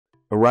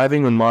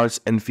Arriving on Mars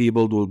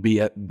enfeebled will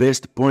be at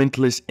best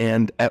pointless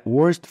and at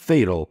worst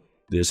fatal.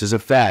 This is a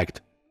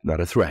fact, not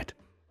a threat.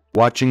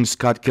 Watching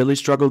Scott Kelly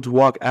struggle to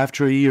walk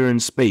after a year in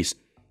space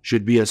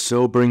should be a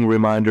sobering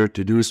reminder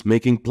to those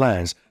making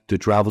plans to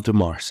travel to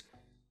Mars.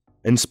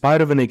 In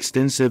spite of an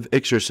extensive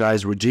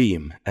exercise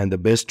regime and the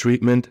best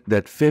treatment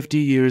that 50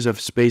 years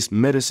of space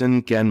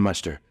medicine can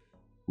muster,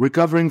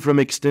 recovering from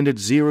extended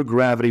zero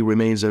gravity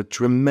remains a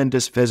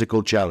tremendous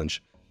physical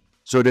challenge.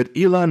 So did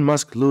Elon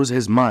Musk lose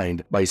his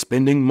mind by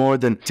spending more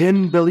than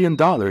 $10 billion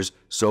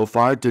so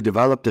far to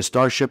develop the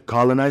Starship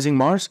colonizing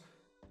Mars?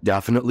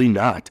 Definitely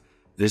not.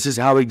 This is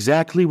how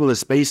exactly will a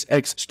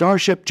SpaceX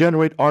Starship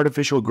generate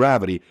artificial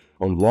gravity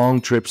on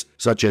long trips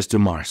such as to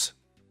Mars.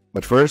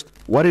 But first,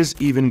 what is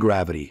even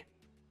gravity?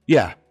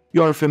 Yeah,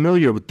 you are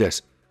familiar with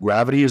this.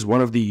 Gravity is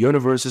one of the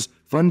universe's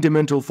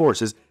fundamental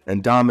forces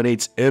and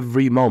dominates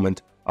every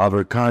moment of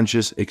our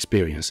conscious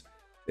experience.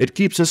 It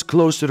keeps us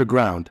close to the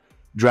ground,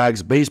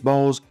 drags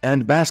baseballs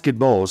and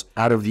basketballs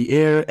out of the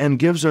air, and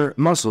gives our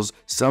muscles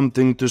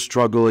something to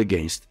struggle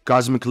against.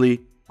 Cosmically,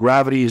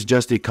 gravity is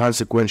just a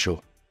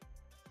consequential.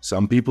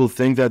 Some people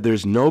think that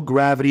there's no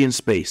gravity in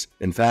space.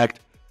 In fact,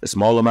 a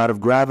small amount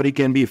of gravity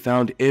can be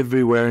found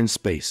everywhere in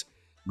space.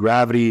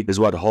 Gravity is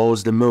what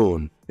holds the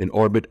moon in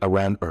orbit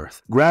around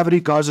Earth.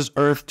 Gravity causes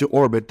Earth to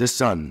orbit the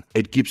sun.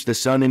 It keeps the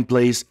sun in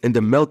place in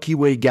the Milky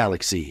Way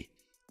galaxy.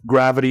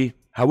 Gravity,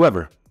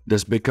 however,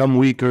 does become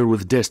weaker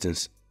with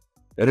distance.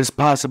 It is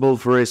possible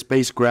for a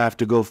spacecraft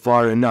to go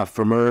far enough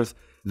from Earth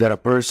that a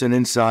person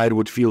inside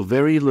would feel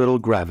very little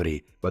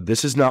gravity, but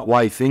this is not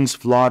why things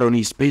float on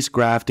a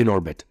spacecraft in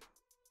orbit.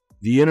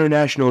 The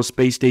International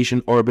Space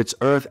Station orbits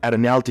Earth at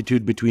an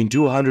altitude between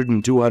 200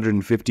 and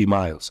 250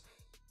 miles.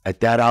 At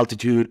that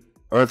altitude,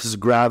 Earth's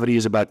gravity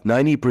is about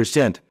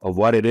 90% of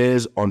what it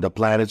is on the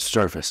planet's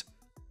surface.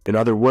 In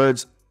other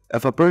words,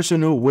 if a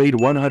person who weighed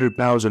 100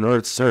 pounds on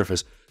Earth's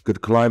surface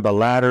could climb a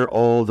ladder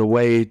all the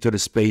way to the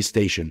space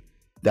station,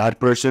 that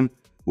person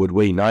would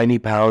weigh 90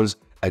 pounds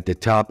at the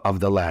top of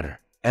the ladder.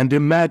 And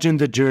imagine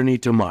the journey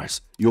to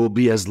Mars. You'll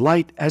be as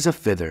light as a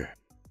feather.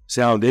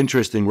 Sound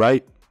interesting,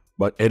 right?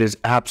 But it is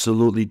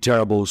absolutely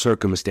terrible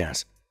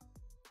circumstance.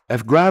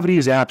 If gravity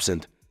is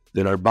absent,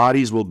 then our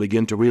bodies will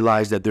begin to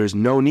realize that there is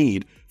no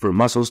need for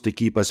muscles to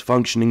keep us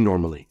functioning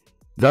normally.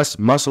 Thus,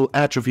 muscle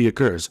atrophy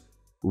occurs.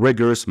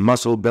 Rigorous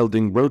muscle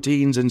building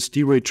routines and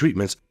steroid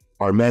treatments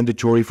are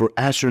mandatory, for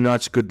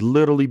astronauts could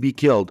literally be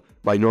killed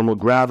by normal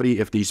gravity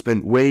if they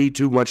spend way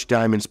too much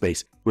time in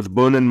space, with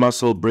bone and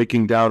muscle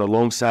breaking down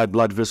alongside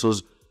blood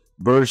vessels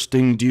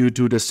bursting due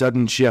to the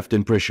sudden shift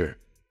in pressure.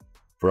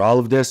 For all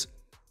of this,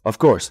 of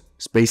course,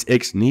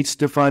 SpaceX needs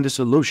to find a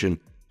solution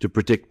to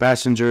protect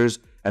passengers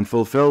and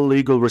fulfill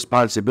legal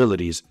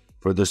responsibilities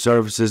for the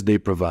services they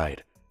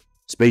provide.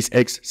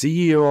 SpaceX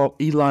CEO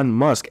Elon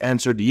Musk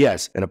answered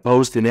yes in a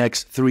post in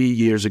X 3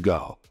 years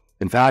ago.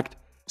 In fact,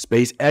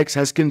 SpaceX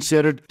has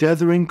considered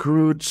tethering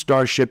crewed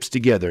starships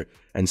together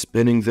and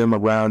spinning them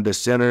around the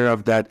center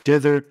of that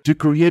tether to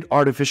create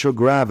artificial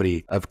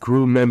gravity of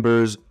crew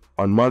members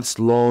on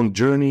months-long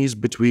journeys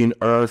between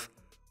Earth,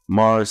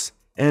 Mars,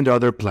 and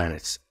other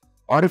planets.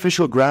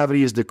 Artificial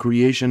gravity is the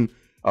creation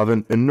of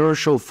an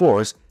inertial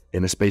force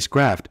in a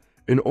spacecraft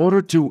in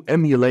order to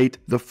emulate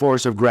the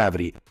force of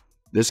gravity.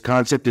 This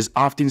concept is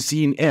often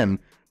seen in,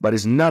 but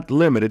is not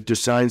limited to,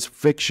 science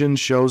fiction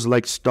shows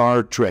like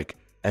Star Trek,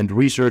 and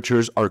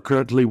researchers are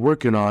currently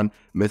working on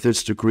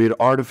methods to create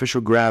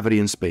artificial gravity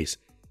in space.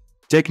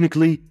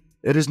 Technically,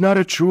 it is not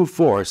a true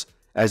force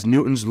as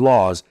Newton's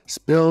laws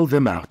spell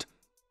them out,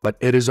 but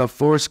it is a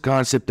force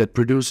concept that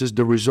produces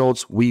the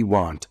results we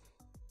want.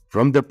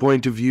 From the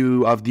point of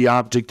view of the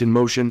object in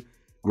motion,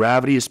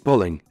 gravity is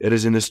pulling. It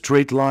is in a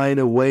straight line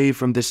away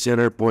from the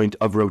center point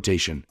of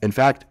rotation. In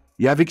fact,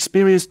 you have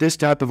experienced this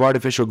type of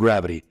artificial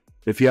gravity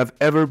if you have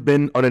ever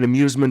been on an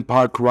amusement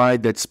park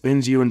ride that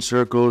spins you in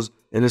circles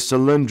in a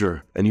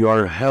cylinder and you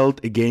are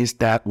held against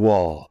that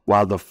wall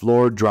while the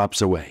floor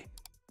drops away.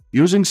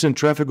 Using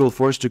centrifugal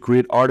force to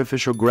create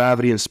artificial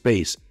gravity in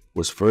space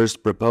was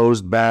first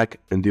proposed back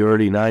in the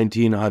early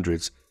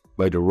 1900s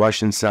by the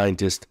Russian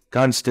scientist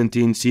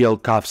Konstantin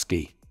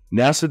Tsiolkovsky.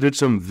 NASA did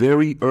some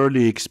very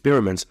early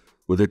experiments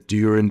with it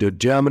during the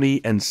Gemini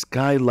and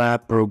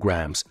Skylab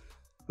programs,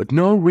 but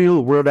no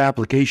real-world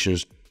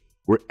applications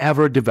were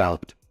ever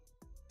developed.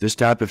 This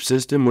type of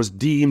system was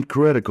deemed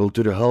critical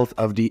to the health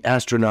of the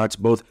astronauts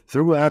both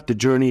throughout the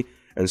journey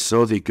and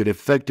so they could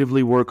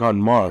effectively work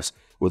on Mars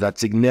without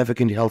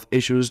significant health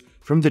issues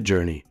from the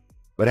journey.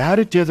 But how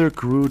to tether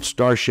crewed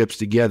starships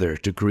together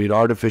to create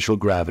artificial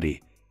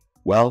gravity?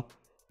 Well,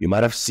 you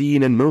might have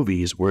seen in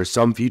movies where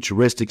some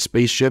futuristic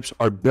spaceships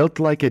are built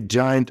like a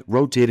giant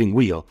rotating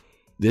wheel.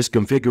 This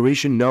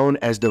configuration, known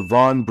as the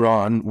von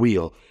Braun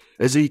wheel,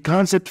 is a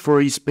concept for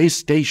a space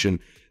station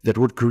that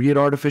would create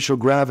artificial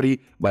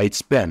gravity by its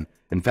spin.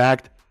 In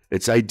fact,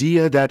 it's an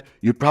idea that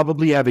you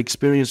probably have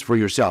experienced for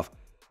yourself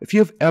if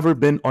you've ever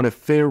been on a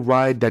fair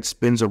ride that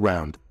spins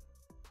around.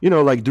 You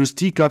know, like those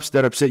teacups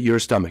that upset your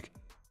stomach.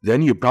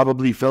 Then you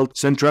probably felt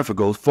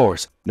centrifugal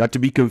force, not to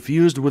be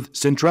confused with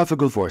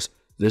centrifugal force.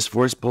 This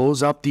force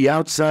pulls up the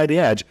outside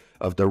edge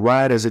of the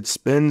ride as it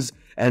spins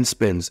and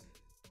spins.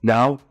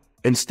 Now,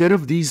 instead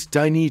of these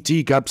tiny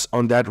teacups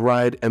on that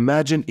ride,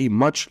 imagine a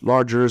much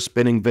larger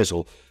spinning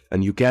vessel,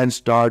 and you can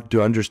start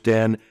to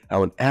understand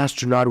how an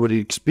astronaut would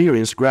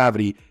experience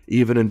gravity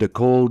even in the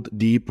cold,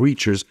 deep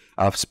reaches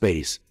of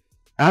space.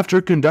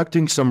 After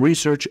conducting some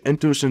research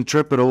into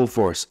centripetal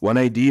force, one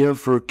idea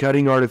for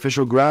cutting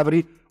artificial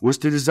gravity was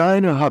to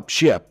design a hub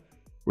ship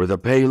where the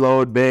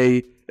payload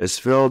bay is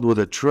filled with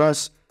a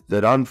truss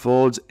that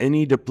unfolds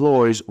and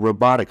deploys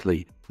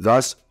robotically,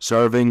 thus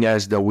serving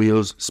as the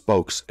wheel's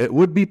spokes. It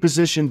would be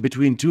positioned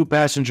between two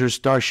passenger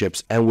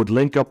starships and would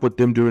link up with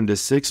them during the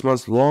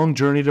 6-month-long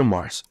journey to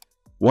Mars.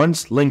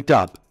 Once linked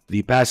up,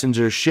 the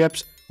passenger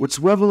ships would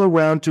swivel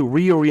around to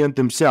reorient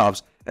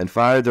themselves and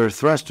fire their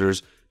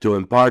thrusters to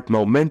impart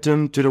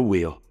momentum to the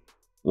wheel.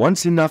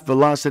 Once enough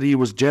velocity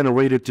was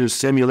generated to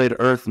simulate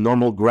Earth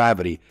normal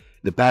gravity,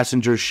 the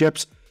passenger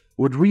ships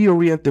would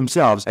reorient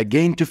themselves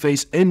again to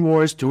face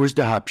inwards towards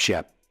the hub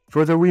ship.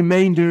 For the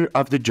remainder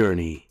of the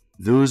journey,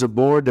 those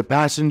aboard the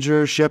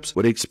passenger ships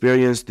would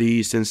experience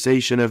the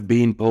sensation of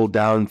being pulled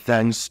down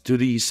thanks to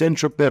the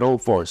centripetal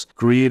force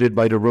created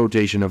by the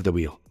rotation of the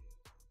wheel.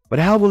 But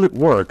how will it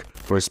work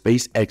for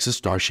SpaceX's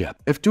Starship?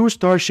 If two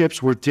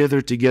starships were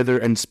tethered together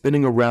and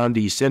spinning around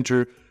the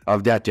center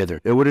of that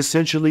tether, it would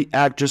essentially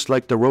act just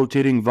like the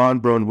rotating von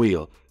Braun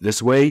wheel. This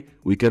way,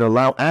 we can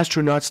allow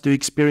astronauts to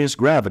experience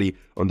gravity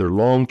on their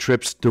long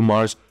trips to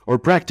Mars or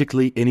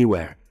practically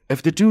anywhere.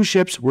 If the two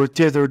ships were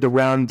tethered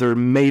around their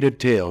mated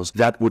tails,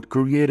 that would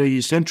create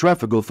a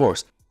centrifugal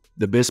force.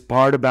 The best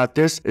part about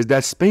this is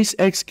that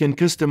SpaceX can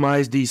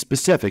customize the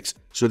specifics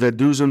so that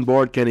those on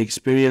board can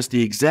experience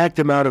the exact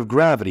amount of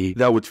gravity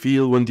that would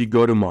feel when they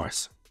go to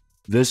Mars.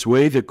 This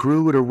way, the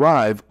crew would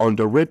arrive on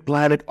the red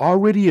planet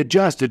already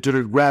adjusted to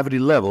the gravity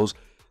levels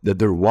that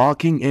they're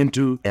walking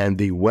into, and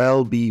they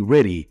will be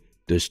ready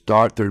to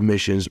start their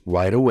missions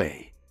right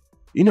away.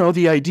 You know,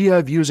 the idea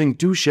of using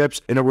two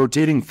ships in a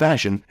rotating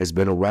fashion has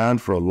been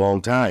around for a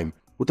long time,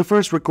 with the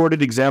first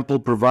recorded example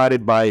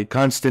provided by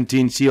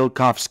Konstantin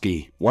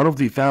Tsiolkovsky, one of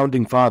the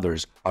founding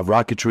fathers of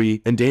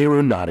rocketry and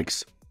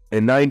aeronautics.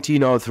 In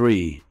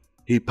 1903,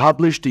 he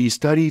published a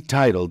study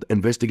titled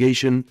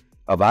Investigation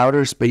of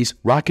Outer Space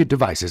Rocket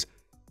Devices,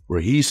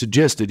 where he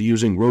suggested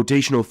using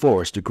rotational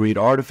force to create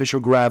artificial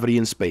gravity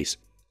in space.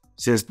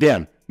 Since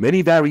then,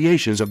 many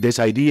variations of this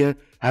idea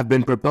have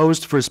been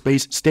proposed for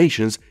space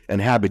stations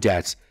and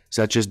habitats,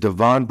 such as the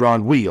von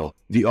Braun wheel,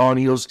 the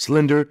O'Neill's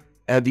cylinder,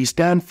 and the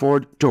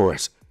Stanford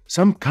torus.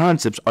 Some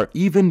concepts are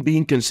even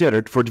being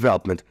considered for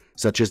development,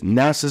 such as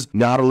NASA's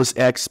Nautilus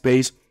X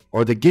space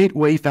or the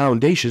Gateway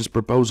Foundation's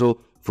proposal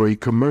for a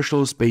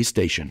commercial space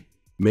station.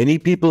 Many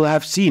people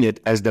have seen it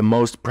as the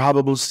most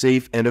probable,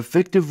 safe, and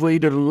effective way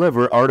to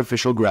deliver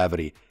artificial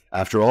gravity.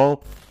 After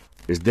all,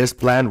 is this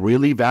plan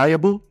really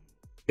valuable?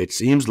 It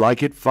seems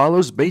like it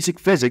follows basic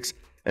physics,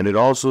 and it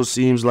also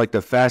seems like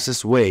the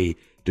fastest way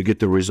to get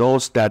the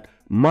results that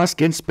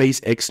Musk and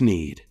SpaceX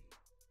need.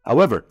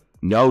 However,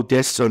 no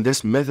tests on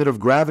this method of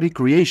gravity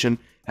creation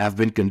have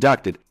been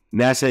conducted.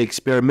 NASA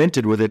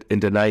experimented with it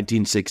in the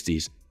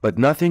 1960s, but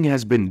nothing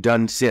has been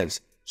done since,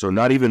 so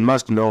not even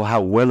Musk knows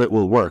how well it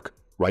will work.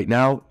 Right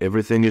now,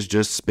 everything is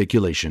just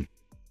speculation.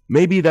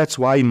 Maybe that's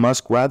why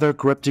Musk rather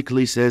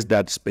cryptically says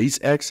that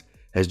SpaceX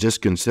has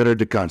just considered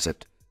the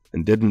concept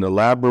and didn't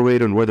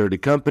elaborate on whether the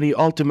company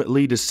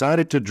ultimately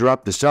decided to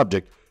drop the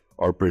subject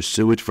or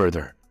pursue it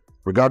further.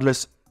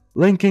 Regardless,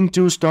 linking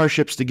two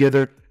starships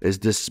together is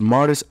the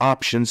smartest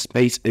option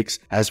SpaceX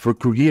has for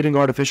creating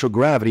artificial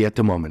gravity at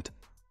the moment,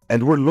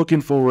 and we're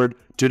looking forward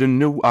to the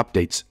new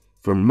updates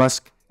from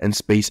Musk and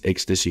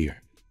SpaceX this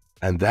year.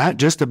 And that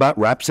just about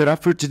wraps it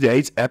up for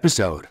today's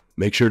episode.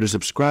 Make sure to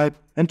subscribe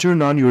and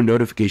turn on your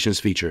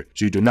notifications feature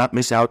so you do not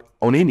miss out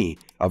on any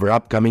of our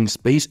upcoming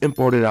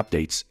space-important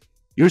updates.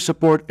 Your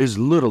support is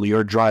literally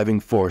our driving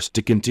force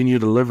to continue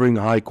delivering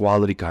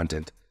high-quality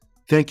content.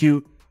 Thank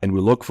you, and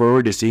we look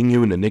forward to seeing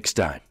you in the next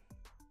time.